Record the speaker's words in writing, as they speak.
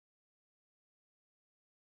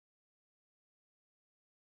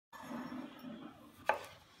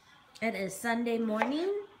It is Sunday morning,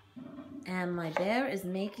 and my bear is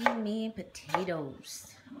making me potatoes.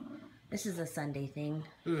 This is a Sunday thing.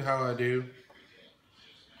 This is how I do.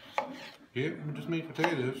 Yeah, we just make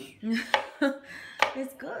potatoes.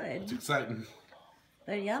 It's good. It's exciting.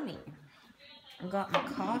 They're yummy. I got my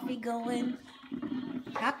coffee going.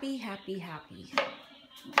 Happy, happy, happy.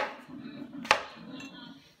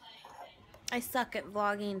 I suck at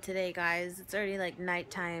vlogging today, guys. It's already like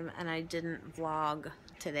nighttime, and I didn't vlog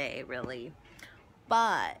today, really.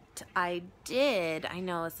 But I did. I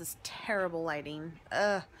know this is terrible lighting.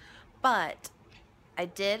 But I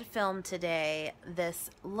did film today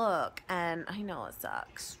this look, and I know it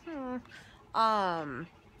sucks.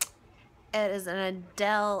 It is an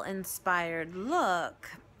Adele inspired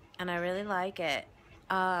look, and I really like it.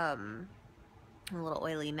 I'm a little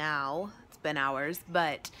oily now. It's been hours,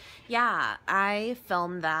 but yeah, I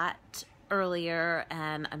filmed that earlier,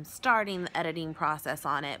 and I'm starting the editing process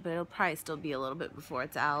on it, but it'll probably still be a little bit before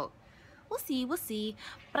it's out. We'll see,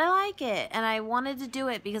 but I like it, and I wanted to do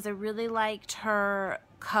it because I really liked her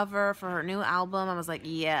cover for her new album. I was like,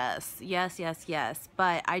 yes, yes, yes, yes,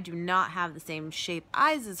 but I do not have the same shape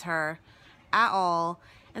eyes as her at all,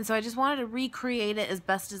 and so I just wanted to recreate it as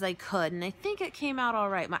best as I could, and I think it came out all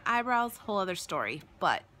right. My eyebrows, whole other story,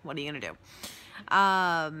 but what are you gonna do?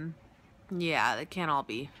 Yeah, it can't all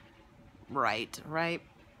be right?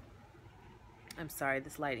 I'm sorry,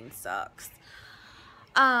 this lighting sucks.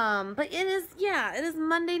 But it is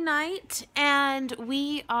Monday night, and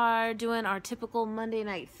we are doing our typical Monday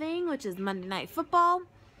night thing, which is Monday Night Football.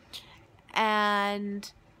 And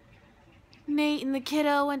Nate and the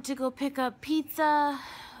kiddo went to go pick up pizza,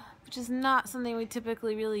 which is not something we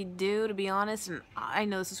typically really do, to be honest. And I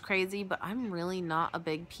know this is crazy, but I'm really not a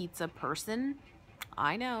big pizza person.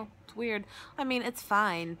 I know, it's weird. I mean, it's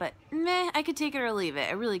fine, but meh, I could take it or leave it.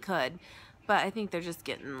 I really could. But I think they're just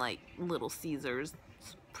getting like Little Caesars.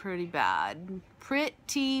 It's pretty bad.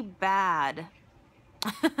 Pretty bad.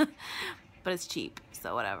 But it's cheap,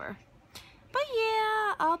 so whatever. But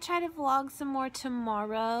yeah, I'll try to vlog some more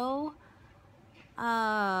tomorrow.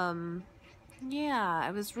 Yeah,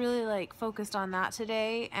 I was really like focused on that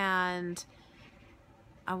today, and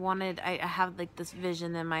I have like this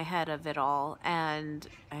vision in my head of it all, and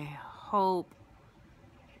I hope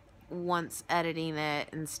once editing it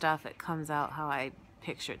and stuff, it comes out how I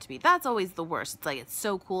picture it to be. That's always the worst. It's like, it's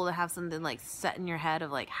so cool to have something like set in your head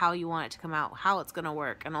of like how you want it to come out, how it's gonna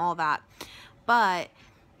work and all that, but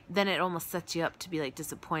then it almost sets you up to be like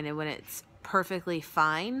disappointed when it's perfectly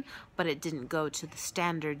fine, but it didn't go to the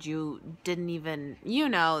standard you didn't even,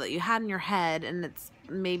 that you had in your head, and it's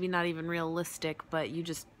maybe not even realistic, but you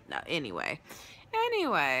just, anyway,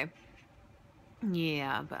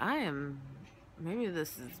 yeah, but maybe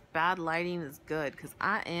this is bad lighting is good, because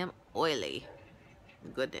I am oily.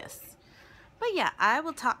 Goodness. But yeah, I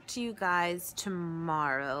will talk to you guys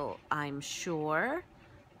tomorrow, I'm sure.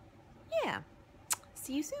 Yeah.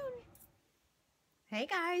 See you soon. Hey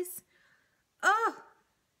guys. Oh,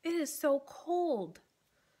 it is so cold.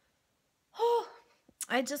 Oh,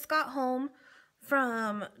 I just got home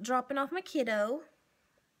from dropping off my kiddo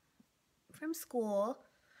from school.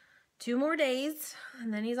 2 more days,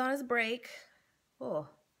 and then he's on his break. Oh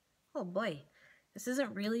boy. This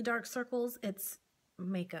isn't really dark circles, it's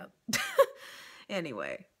makeup.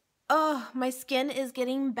 Anyway. Oh, my skin is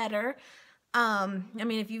getting better. I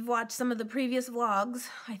mean, if you've watched some of the previous vlogs,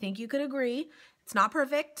 I think you could agree. It's not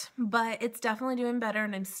perfect, but it's definitely doing better,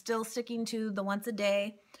 and I'm still sticking to the once a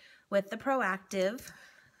day with the Proactive,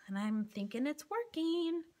 and I'm thinking it's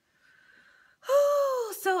working.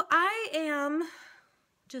 Oh, so I am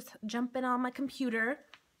just jumping on my computer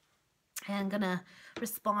and gonna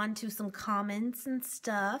respond to some comments and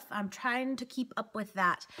stuff. I'm trying to keep up with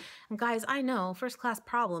that. And guys, I know, first class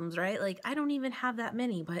problems, right? Like, I don't even have that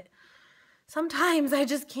many, but sometimes I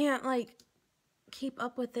just can't like keep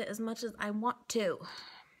up with it as much as I want to.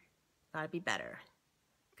 Gotta be better.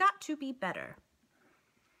 Got to be better.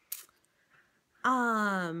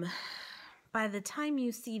 By the time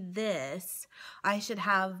you see this, I should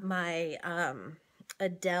have my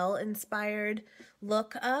Adele inspired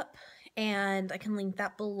look up, and I can link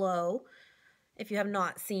that below if you have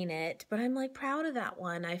not seen it. But I'm like proud of that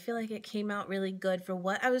one. I feel like it came out really good for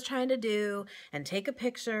what I was trying to do, and take a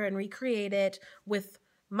picture and recreate it with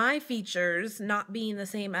my features not being the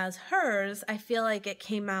same as hers. I feel like it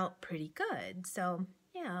came out pretty good. So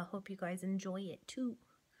yeah, I hope you guys enjoy it too.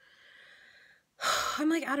 I'm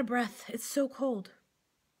like out of breath. It's so cold.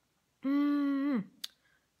 Don't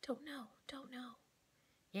know.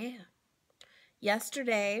 Yeah.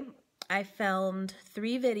 Yesterday, I filmed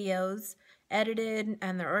 3 videos edited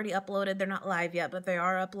and they're already uploaded. They're not live yet, but they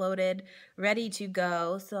are uploaded, ready to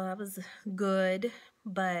go. So that was good,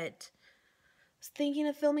 but I was thinking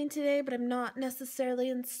of filming today, but I'm not necessarily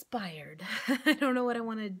inspired. I don't know what I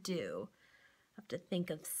want to do. I have to think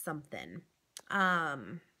of something.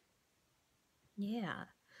 Yeah.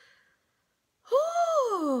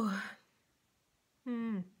 Whew.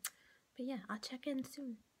 But yeah, I'll check in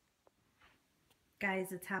soon.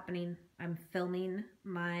 Guys, it's happening. I'm filming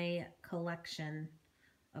my collection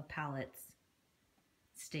of palettes.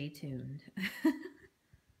 Stay tuned.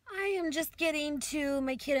 I am just getting to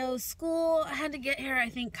my kiddo's school. I had to get here, I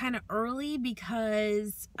think, kind of early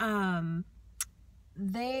because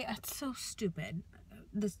it's so stupid.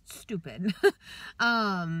 Stupid.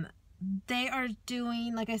 They are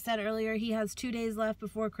doing, like I said earlier, he has 2 days left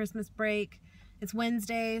before Christmas break. It's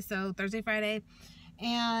Wednesday, so Thursday, Friday.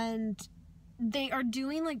 And they are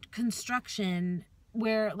doing like construction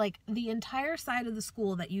where like the entire side of the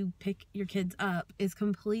school that you pick your kids up is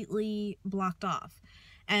completely blocked off.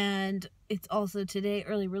 And it's also today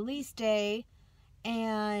early release day,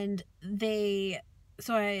 and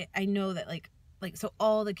so I know that like so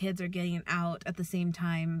all the kids are getting out at the same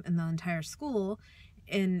time in the entire school,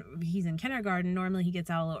 and he's in kindergarten. Normally he gets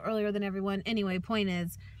out a little earlier than everyone. Anyway, point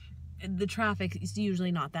is the traffic is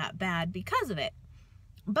usually not that bad because of it.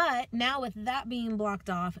 But now with that being blocked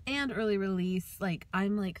off and early release, like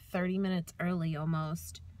I'm like 30 minutes early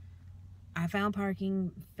almost. I found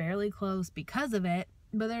parking fairly close because of it,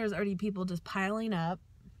 but there's already people just piling up.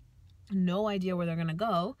 No idea where they're gonna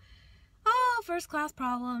go. Oh, first class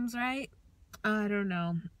problems, right? I don't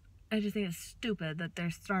know. I just think it's stupid that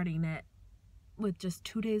they're starting it with just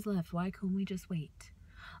 2 days left. Why couldn't we just wait?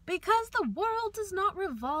 Because the world does not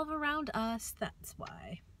revolve around us. That's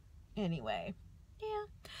why. Anyway. Yeah.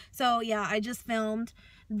 So yeah, I just filmed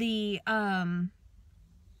the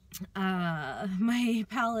my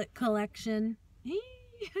palette collection.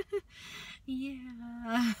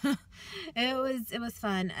 Yeah. It was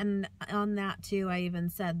fun. And on that too, I even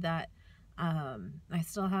said that I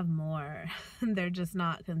still have more. They're just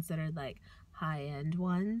not considered like high-end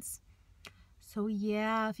ones. So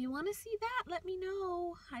yeah, if you want to see that, let me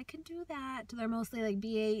know. I can do that. They're mostly like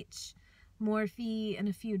BH, Morphe, and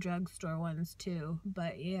a few drugstore ones too.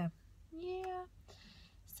 But yeah.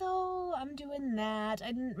 So I'm doing that.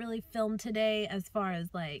 I didn't really film today as far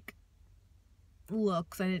as like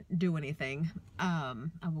looks. I didn't do anything. I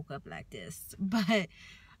woke up like this. But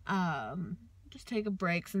just take a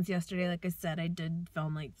break since yesterday, like I said, I did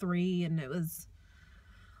film like 3 and it was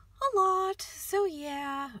a lot. So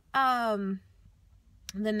yeah.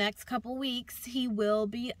 The next couple weeks he will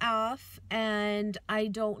be off, and I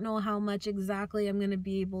don't know how much exactly I'm going to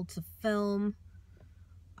be able to film.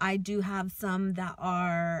 I do have some that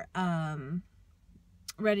are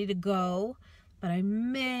ready to go, but I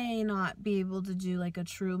may not be able to do like a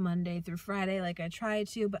true Monday through Friday like I try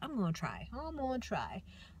to, but I'm going to try.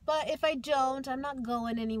 But if I don't, I'm not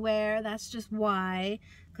going anywhere. That's just why,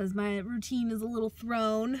 because my routine is a little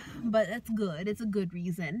thrown, but that's good. It's a good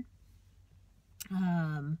reason.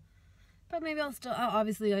 But maybe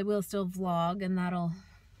obviously I will still vlog, and that'll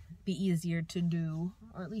be easier to do,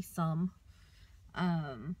 or at least some.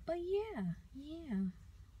 But yeah,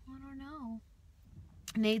 I don't know.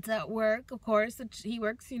 Nate's at work, of course. He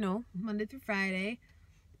works, Monday through Friday,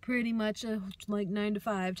 pretty much a like 9 to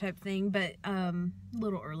 5 type thing, but a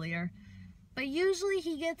little earlier. But usually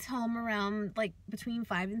he gets home around like between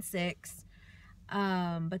 5 and 6.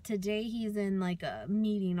 But today he's in like a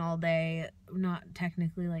meeting all day, not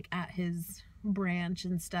technically like at his branch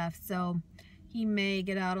and stuff, so he may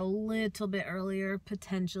get out a little bit earlier,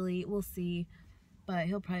 potentially. We'll see, but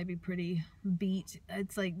he'll probably be pretty beat.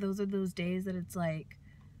 It's like those are those days that it's like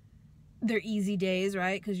they're easy days,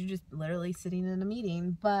 right? Because you're just literally sitting in a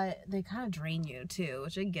meeting, but they kind of drain you too,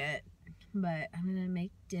 which I get. But I'm gonna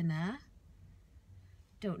make dinner.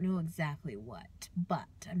 Don't know exactly what,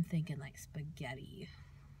 but I'm thinking like spaghetti.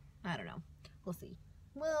 I don't know. We'll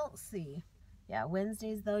see. Yeah,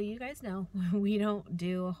 Wednesdays though, you guys know, we don't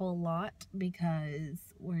do a whole lot because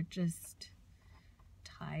we're just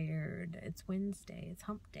tired. It's Wednesday. It's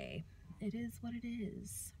hump day. It is what it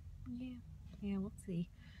is. Yeah, we'll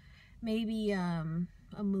see. Maybe a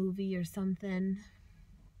movie or something.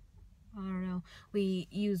 I don't know. We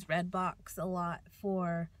use Redbox a lot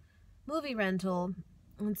for movie rental.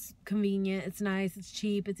 It's convenient, it's nice, it's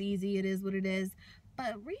cheap, it's easy, it is what it is.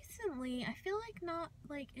 But recently, I feel like not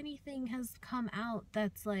like anything has come out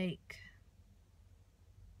that's like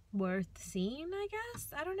worth seeing, I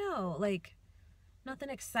guess. I don't know, like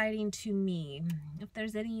nothing exciting to me. If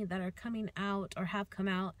there's any that are coming out or have come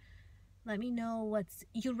out, Let me know what's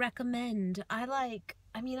you recommend.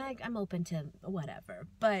 I'm open to whatever,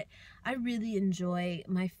 but I really enjoy,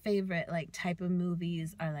 my favorite like type of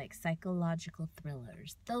movies are like psychological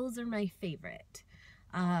thrillers. Those are my favorite.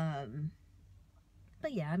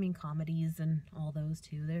 But yeah, I mean comedies and all those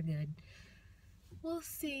too, they're good. We'll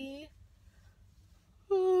see.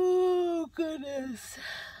 Oh goodness.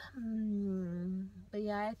 But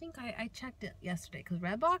yeah, I think I checked it yesterday because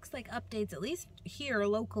Redbox like updates, at least here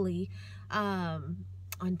locally, on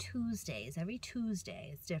Tuesdays. Every Tuesday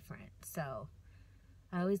it's different. So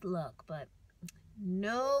I always look, but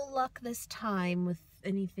no luck this time with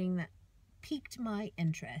anything that piqued my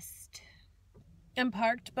interest. I'm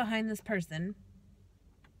parked behind this person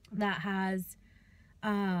that has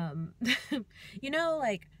you know,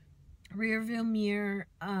 like rear view mirror,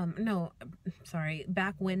 no, sorry,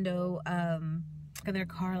 back window, their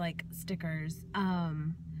car like stickers,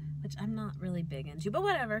 which I'm not really big into, but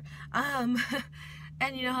whatever.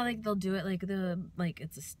 And you know how like they'll do it like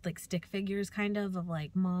it's like stick figures kind of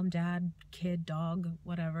like mom, dad, kid, dog,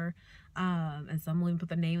 whatever. And some will even put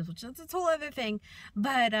the names, which is a whole other thing.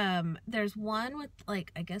 But there's one with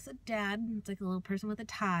like, I guess a dad, it's like a little person with a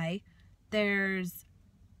tie. There's,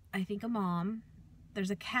 I think, a mom, there's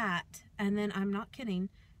a cat, and then I'm not kidding,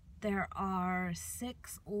 there are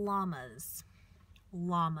 6 llamas.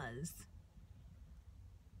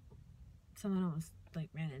 Someone almost like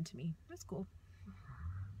ran into me. That's cool.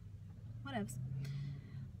 Whatevs.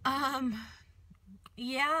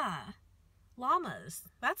 Yeah, llamas.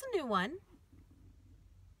 That's a new one.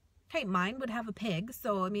 Hey, mine would have a pig,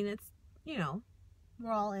 so I mean, it's, you know,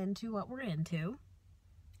 we're all into what we're into.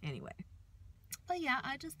 Anyway. But yeah,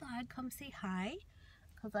 I just thought I'd come say hi.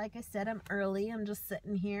 Because like I said, I'm early. I'm just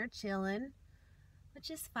sitting here chilling,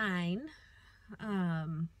 which is fine.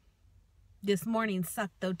 This morning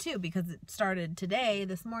sucked though too, because it started today,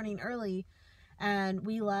 this morning early. And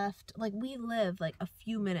we left, like we live like a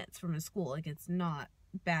few minutes from a school. Like it's not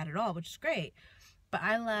bad at all, which is great. But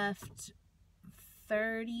I left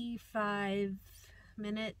 35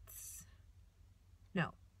 minutes.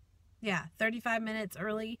 No. Yeah, 35 minutes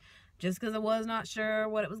early just because I was not sure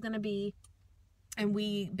what it was going to be. And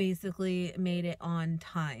we basically made it on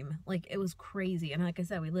time. Like, it was crazy. And like I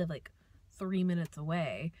said, we live like 3 minutes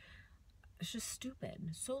away. It's just stupid.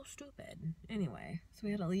 So stupid. Anyway, so we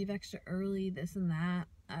had to leave extra early, this and that.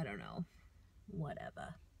 I don't know.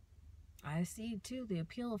 Whatever. I see, too, the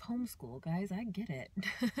appeal of homeschool, guys. I get it.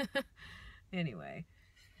 Anyway.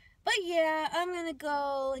 But yeah, I'm gonna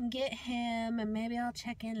go and get him, and maybe I'll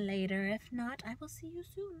check in later. If not, I will see you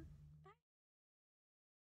soon.